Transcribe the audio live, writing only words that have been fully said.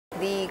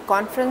The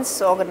conference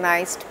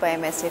organized by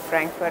MSA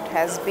Frankfurt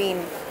has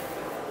been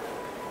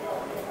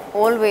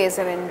always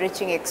an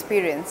enriching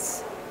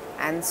experience,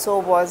 and so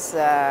was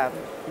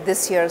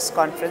this year's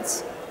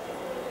conference.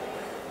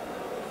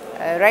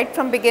 Right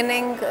from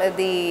beginning,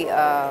 the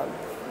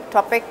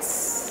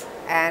topics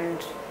and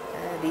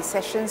the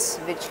sessions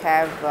which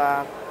have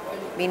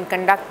been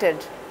conducted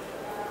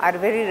are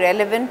very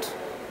relevant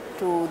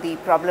to the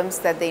problems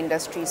that the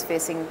industry is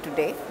facing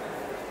today.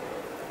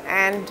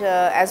 And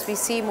as we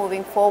see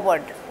moving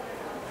forward,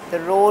 the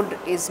road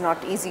is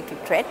not easy to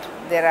tread.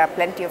 There are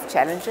plenty of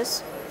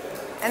challenges,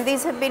 and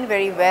these have been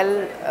very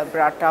well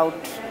brought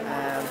out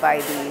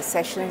by the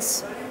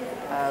sessions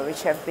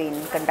which have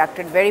been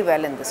conducted very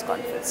well in this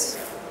conference.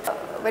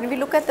 When we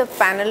look at the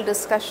panel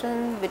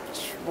discussion,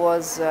 which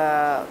was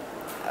a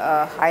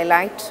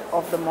highlight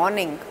of the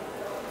morning,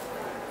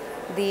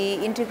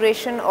 the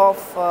integration of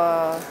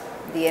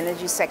the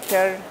energy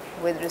sector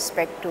with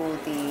respect to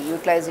the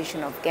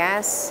utilization of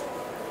gas,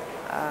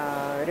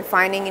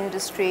 refining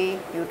industry,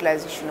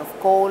 utilization of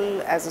coal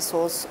as a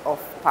source of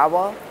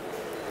power,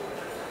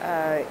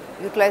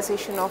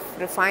 utilization of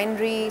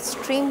refinery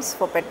streams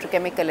for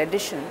petrochemical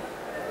addition.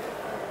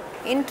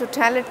 In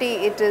totality,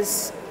 it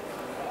is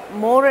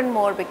more and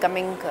more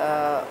becoming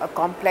a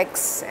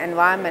complex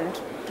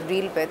environment to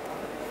deal with.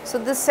 So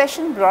this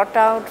session brought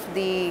out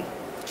the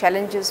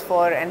challenges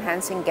for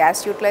enhancing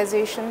gas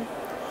utilization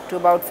to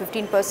about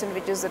 15%,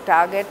 which is the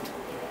target,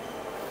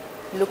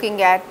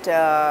 looking at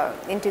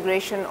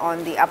integration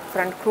on the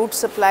upfront crude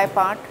supply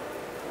part,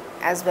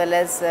 as well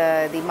as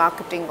the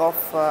marketing of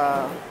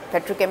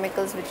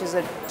petrochemicals, which is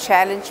a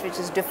challenge which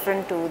is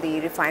different to the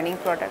refining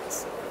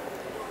products.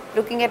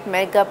 Looking at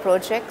mega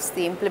projects,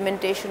 the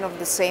implementation of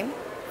the same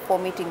for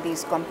meeting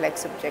these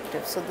complex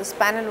objectives. So this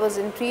panel was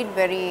indeed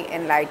very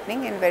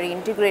enlightening and very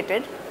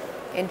integrated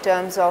in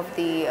terms of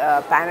the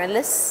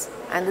panelists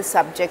and the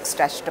subjects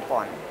touched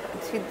upon.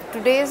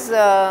 Today's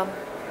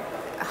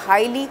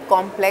highly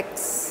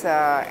complex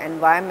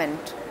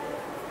environment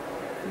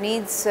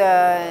needs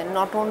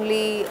not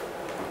only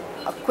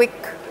a quick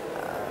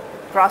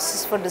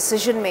process for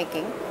decision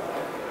making,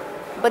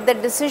 but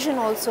that decision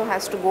also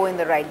has to go in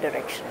the right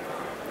direction.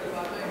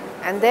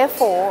 And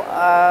therefore,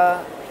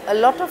 a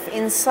lot of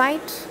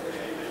insight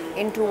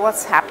into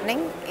what's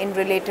happening in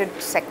related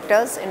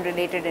sectors, in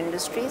related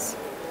industries,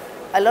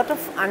 a lot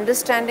of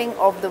understanding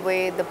of the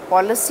way the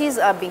policies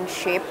are being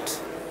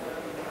shaped,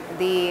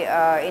 the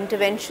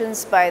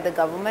interventions by the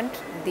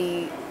government,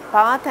 the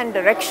path and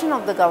direction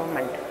of the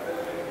government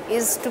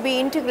is to be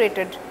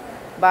integrated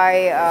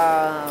by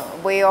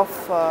way of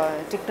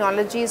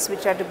technologies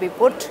which are to be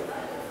put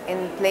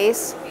in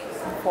place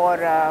for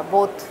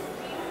both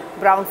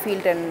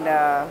brownfield and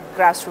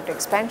grassroots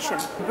expansion.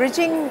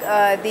 Bridging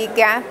the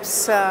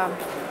gaps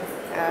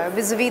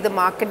vis-a-vis the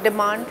market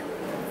demand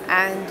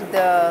and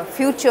the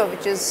future,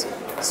 which is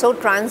so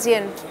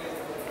transient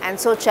and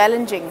so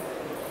challenging.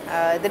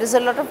 There is a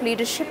lot of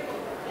leadership,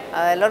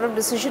 a lot of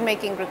decision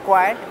making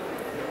required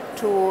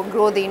to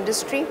grow the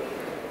industry.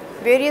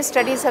 Various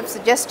studies have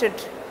suggested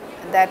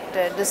that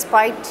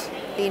despite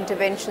the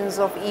interventions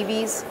of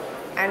EVs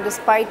and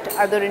despite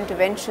other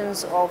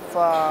interventions of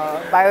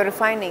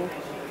biorefining,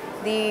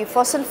 the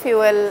fossil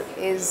fuel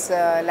is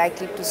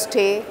likely to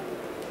stay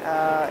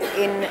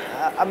in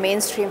a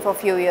mainstream for a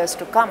few years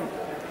to come.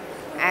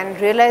 And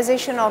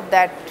realization of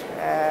that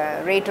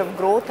rate of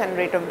growth and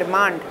rate of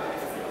demand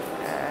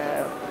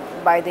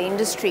by the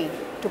industry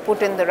to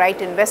put in the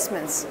right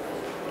investments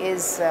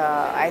is,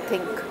 I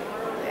think,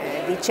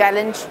 the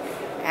challenge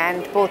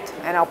and both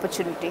an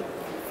opportunity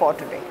for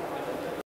today.